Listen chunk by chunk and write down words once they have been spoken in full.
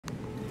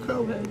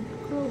Crowhead.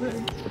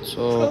 What's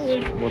up?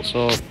 What's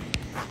up?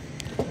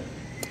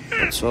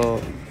 What's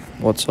up?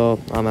 What's up?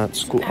 I'm at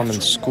school. I'm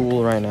in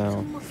school right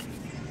now.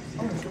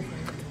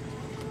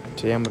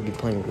 Today I'm gonna be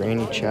playing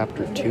Granny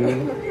Chapter 2.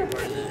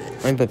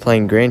 I'm gonna be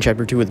playing Granny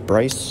Chapter 2 with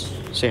Bryce.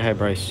 Say hi,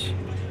 Bryce.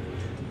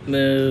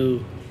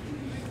 No.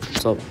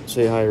 What's up?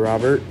 Say hi,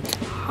 Robert.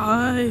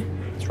 Hi.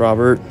 It's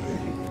Robert.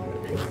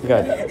 We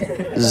got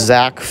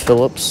Zach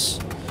Phillips.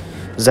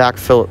 Zach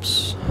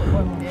Phillips.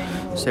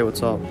 Say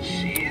what's up.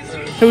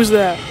 Who's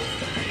that?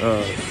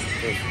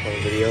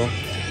 Video.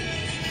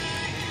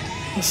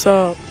 What's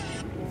up?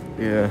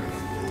 Yeah.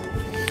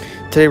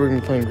 Today we're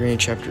gonna be playing Granny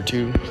Chapter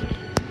 2.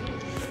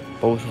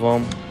 Both of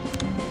them.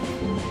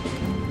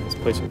 Let's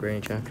play some Granny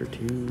Chapter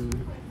 2.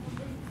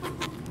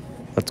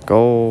 Let's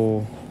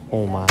go.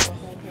 Oh my.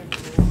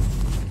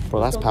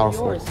 Bro, that's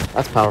powerful.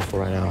 That's powerful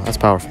right now. That's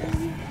powerful.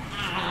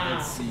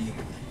 Let's see.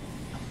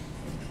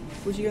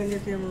 What you got in your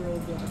camera roll,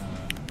 John?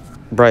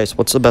 Bryce,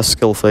 what's the best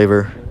skill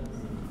flavor?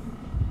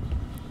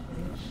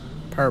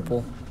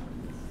 Purple.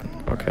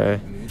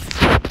 Okay.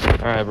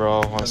 Alright,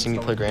 bro. Wanna see me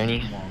play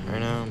Granny? Right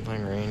now, I'm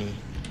playing Granny.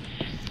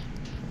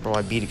 Bro,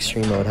 I beat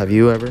Extreme Mode. Have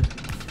you ever?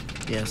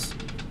 Yes.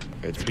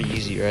 It's pretty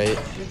easy, right?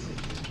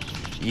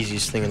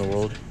 Easiest thing in the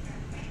world.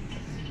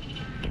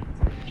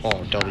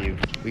 Oh, W.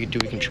 We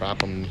can trap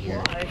them in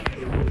here.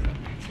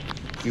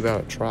 We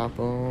about to trap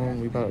them.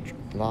 We about to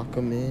lock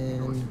them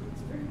in.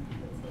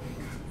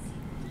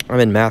 I'm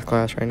in math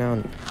class right now,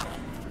 and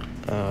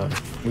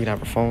we can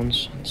have our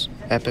phones. It's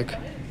epic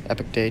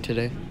day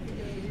today.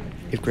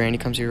 If Granny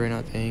comes here right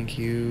now, thank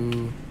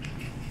you.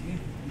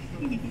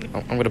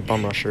 I'm gonna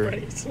bum rush her.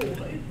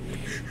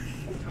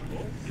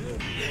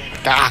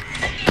 Ah!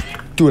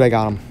 Dude, I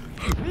got him.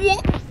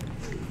 What?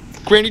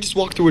 Granny just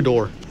walked through a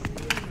door.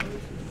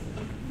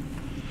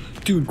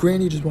 Dude,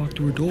 Granny just walked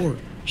through a door.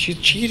 She's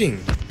cheating.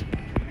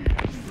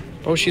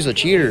 Oh, she's a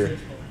cheater.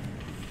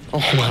 Oh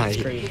my.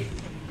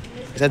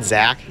 Is that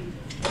Zach?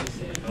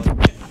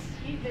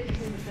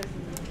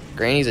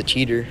 Granny's a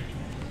cheater.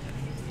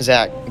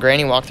 Zach,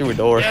 Granny walked through a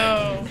door.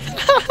 Yo.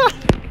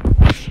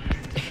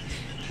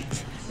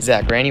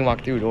 Zach, Granny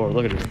walked through a door.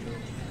 Look at her.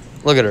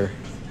 Look at her.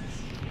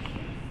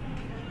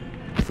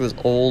 Look at this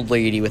old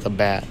lady with a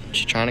bat.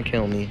 She's trying to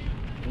kill me.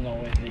 No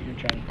way that you're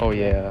trying to. Oh,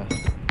 yeah.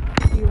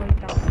 You like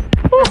that one.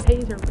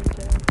 Taser right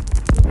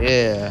there.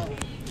 Yeah.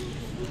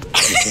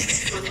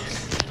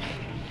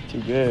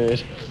 Too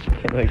good.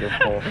 Can't make her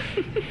fall.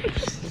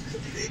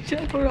 Should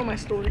I put it on my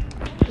story?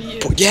 Yeah.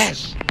 Oh,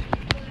 yes!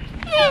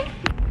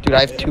 Dude, I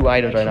have 2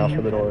 items right now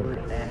for the door.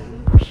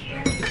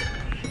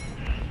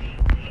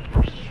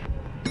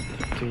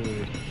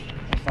 Dude.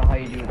 That's not how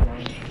you do it,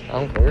 man. I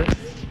don't care.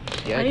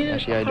 Yeah,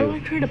 actually I How do I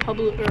do. create a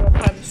public or a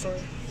private story?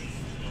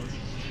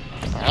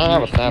 I don't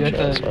have a You have Snapchat, to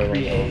so I don't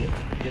create. know.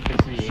 You have to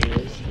create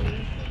it.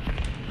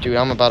 Dude,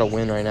 I'm about to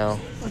win right now.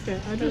 Okay,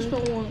 I just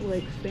don't want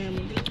like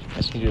family I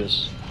just need to do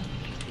this.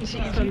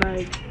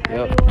 tonight.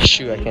 Yep.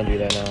 Shoot, I can't do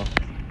that now.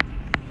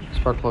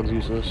 Spark plug's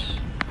useless.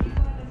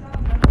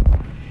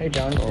 Hey,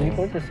 John, can you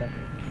plug this in?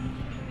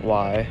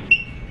 Why?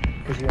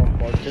 Because you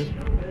unplugged it.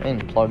 I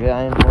didn't plug it.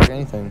 I didn't plug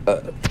anything.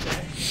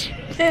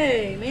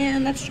 Hey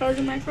man, that's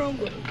charging my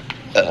Chromebook.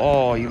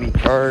 Oh, you be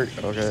hurt.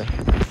 Okay.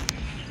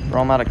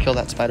 Bro, I'm about to kill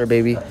that spider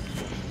baby.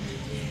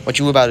 What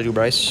you about to do,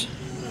 Bryce?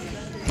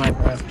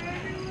 Minecraft.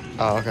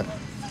 Oh, okay.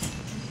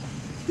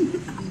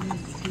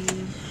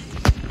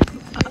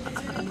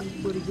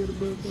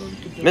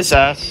 Miss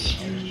S,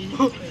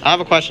 I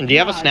have a question. Do you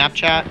have a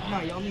Snapchat? No,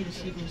 y'all need to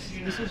see this.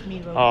 This is me,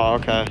 though. Oh,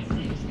 okay.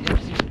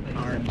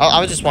 I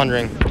was just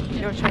wondering.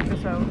 Yo, check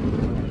this out. Let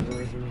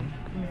me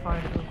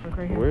find it real quick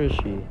right here. Where is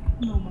she?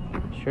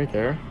 She's right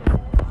there.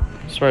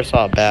 I swear I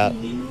saw a bat.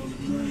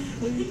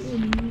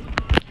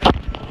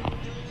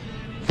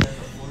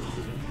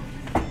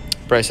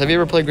 Bryce, have you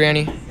ever played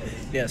Granny?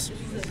 Yes.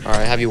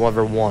 Alright, have you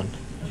ever won?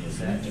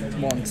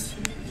 Once.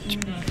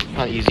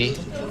 Not easy.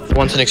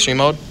 Once in extreme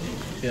mode?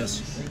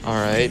 Yes.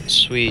 Alright,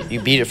 sweet. You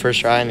beat it first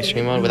try in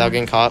extreme mode without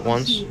getting caught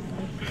once?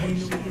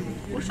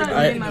 We're trying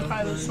to name my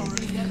private story.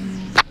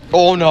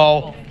 Oh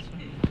no!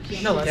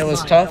 It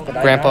was tough,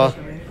 but Grandpa,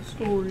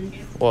 Story.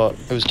 what?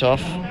 It was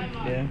tough?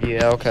 Yeah.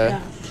 Yeah, okay.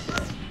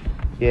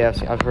 Yeah,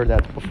 I've heard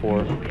that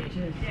before. I'm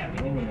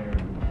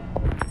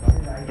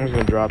just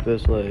gonna drop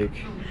this, like...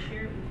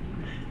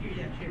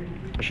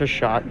 I should have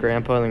shot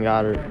Grandpa and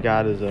then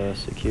got his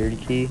security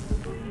key.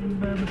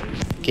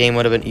 Game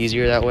would have been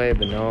easier that way,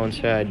 but no,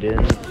 instead I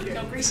didn't.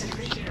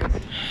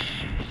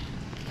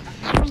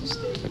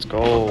 Let's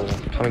go.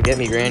 Come and get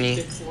me,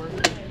 Granny.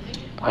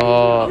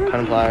 Oh,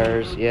 cutting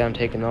pliers. Yeah, I'm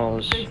taking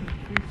those.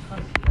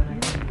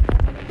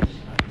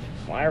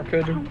 Wire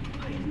cutter.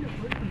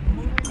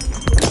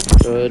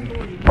 Good.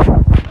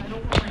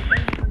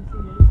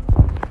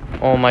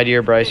 Oh, my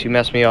dear Bryce, you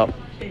messed me up.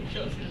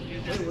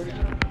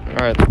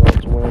 Alright,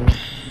 let's win.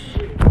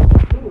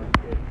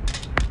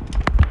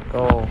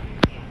 Go.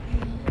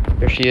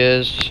 There she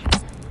is.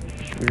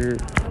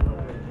 Shoot.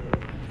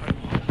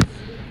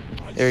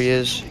 There he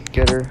is.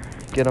 Get her.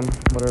 Get him.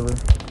 Whatever.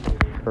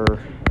 Her.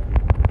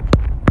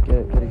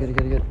 Get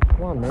it.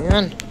 Come on,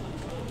 man.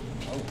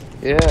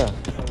 Yeah,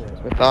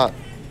 that's what I thought.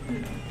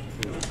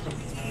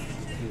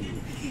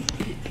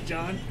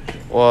 John,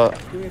 What?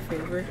 do me a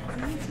favor.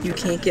 You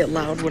can't get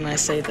loud when I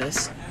say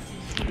this.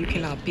 You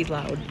cannot be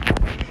loud.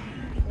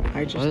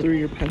 I just What? threw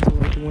your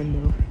pencil out the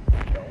window.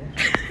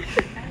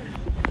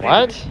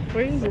 What?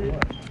 Where is it?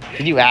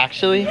 Did you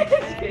actually?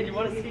 You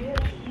want to see it?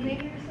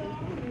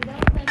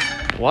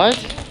 What?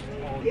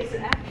 Yes,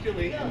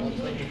 actually.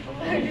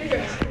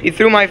 You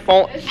threw my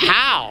phone.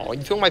 How?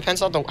 You threw my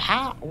pencil out the.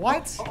 How?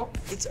 What?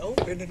 It's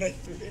open and I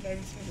threw it.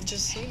 I've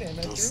just seen it and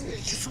I threw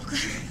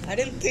it. I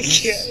didn't think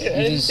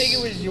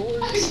it was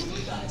yours.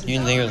 You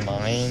didn't think it was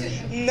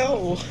mine?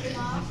 No.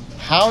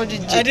 How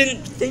did you? I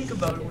didn't think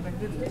about it when I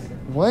did it.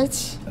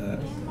 What?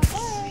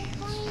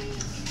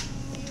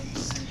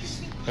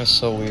 That's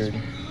so weird.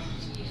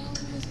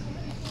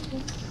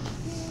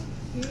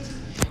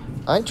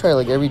 I try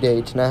like every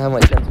day to not have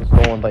my pencil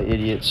stolen by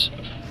idiots,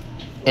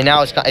 and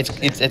now it's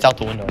out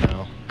the window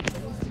now.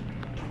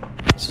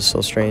 This is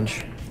so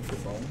strange.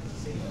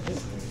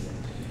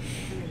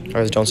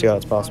 I just don't see how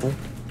it's possible.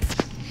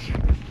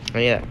 Oh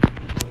yeah,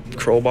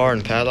 crowbar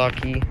and padlock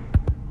key.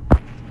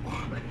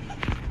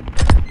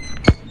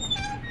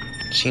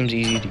 Seems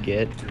easy to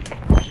get.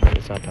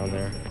 It's not down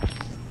there.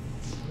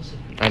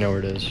 I know where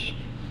it is.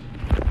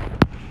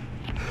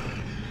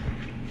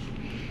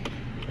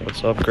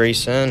 What's up,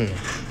 Grayson?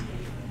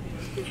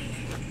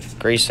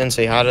 Grayson,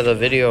 say hi to the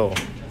video.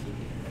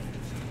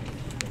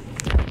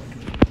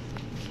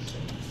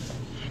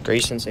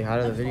 Grayson, say hi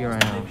to the video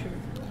right now.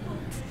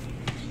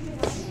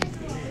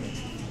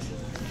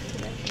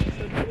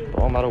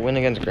 Oh, I'm about to win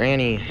against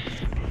Granny.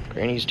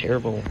 Granny's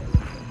terrible.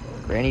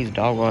 Granny's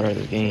dog water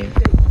this game.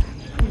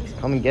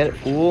 Come and get it,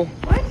 fool.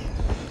 What?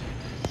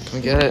 Come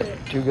and get it.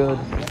 Too good.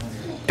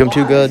 I'm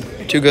too good.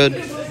 Too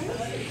good.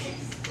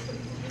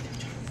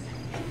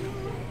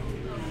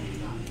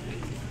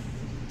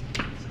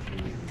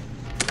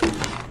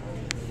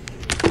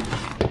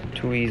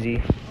 Too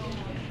easy.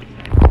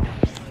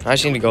 I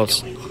just need to go.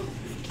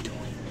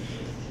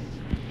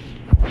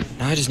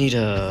 Now I just need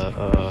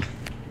to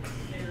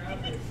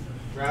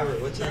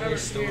Robert, what's on your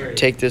story?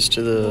 take this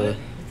to the.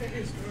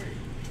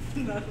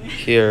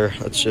 Here,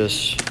 let's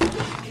just.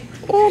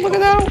 Oh, look at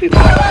that!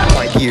 Oh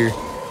my dear.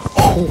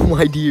 Oh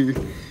my dear.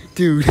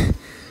 Dude,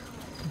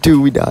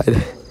 we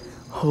died.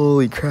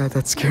 Holy crap,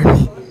 that scared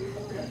me.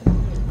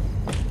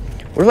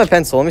 Where's my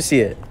pencil? Let me see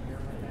it.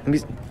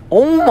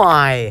 Oh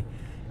my.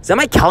 Is that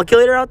my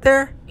calculator out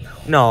there?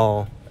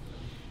 No.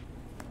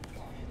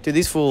 Dude,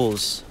 these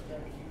fools.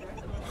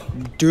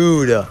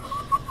 Dude.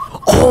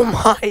 Oh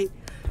my.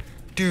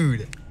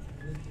 Dude.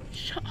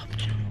 Shut up,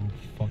 Joe.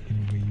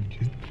 Fucking way you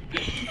do.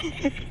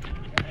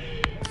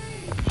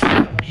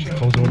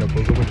 Close the window,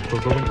 close the window,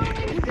 close the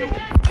window.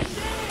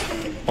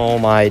 Oh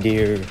my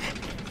dear.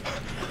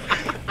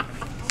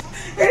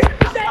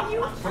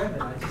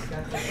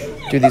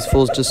 Dude, these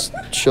fools just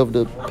shoved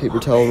a paper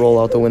towel roll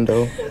out the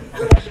window.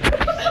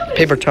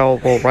 Paper towel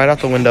roll right out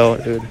the window,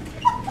 dude.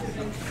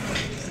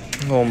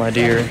 Oh my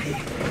dear.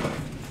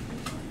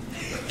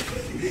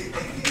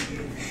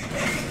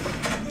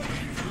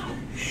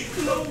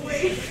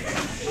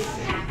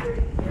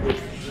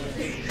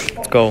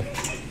 Let's go.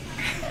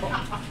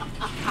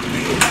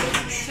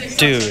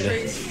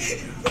 Dude.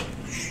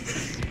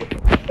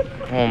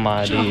 Oh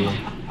my dear.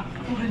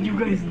 What did you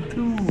guys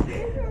do?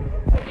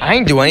 I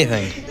didn't do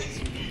anything.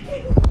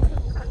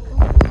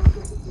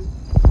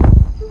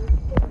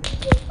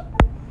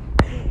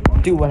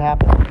 Dude, what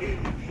happened?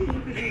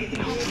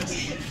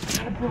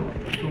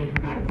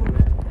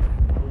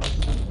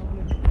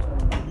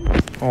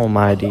 Oh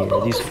my dear,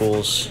 these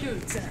fools.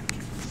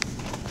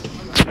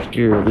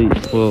 Here,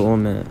 leave. Well,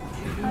 1 minute.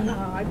 No,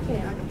 I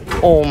can't.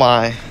 Oh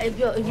my. If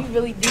you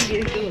really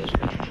deviate, do it.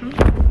 If you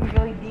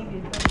really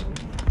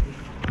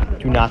deviate,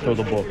 Do not throw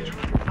the book.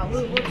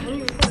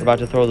 We're about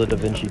to throw the Da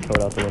Vinci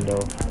Code out the window.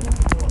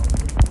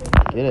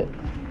 Get it.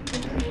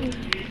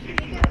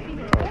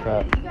 Oh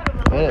crap.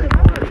 Get it.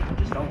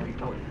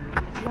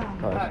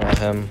 Oh, it's not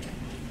him.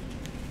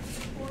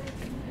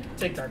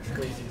 TikTok's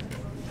crazy.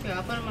 yeah,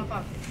 I'll put it in my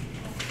pocket.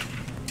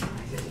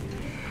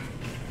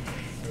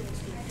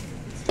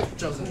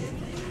 Joseph.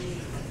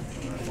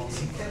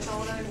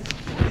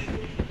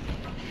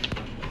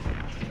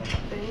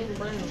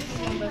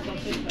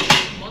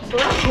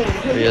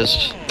 There he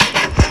is.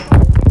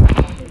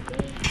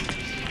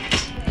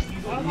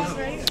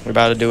 We're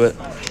about to do it.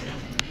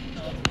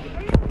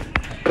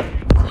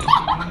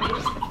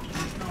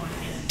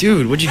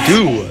 Dude, what'd you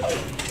do?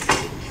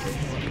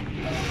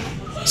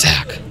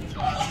 Zach.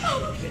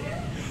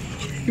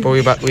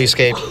 But we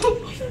escaped.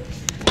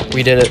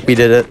 We did it. We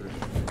did it.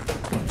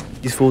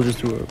 These fools just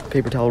threw a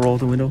paper towel roll out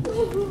the window.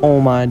 Oh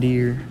my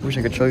dear. Wish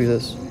I could show you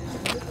this.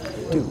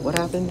 Dude, what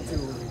happened?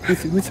 Who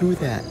threw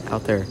that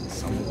out there?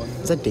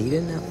 Is that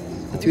Dayton now?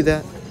 Who threw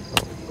that?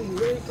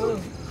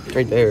 It's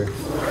right there.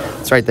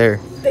 It's right there.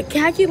 The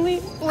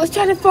calculator was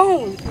trying to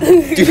phone.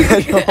 Dude, I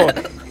know.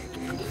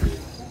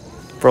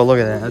 Bro, look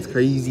at that. That's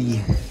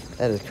crazy.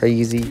 That is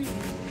crazy.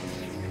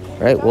 All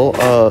right,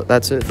 well,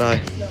 that's it.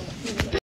 Bye.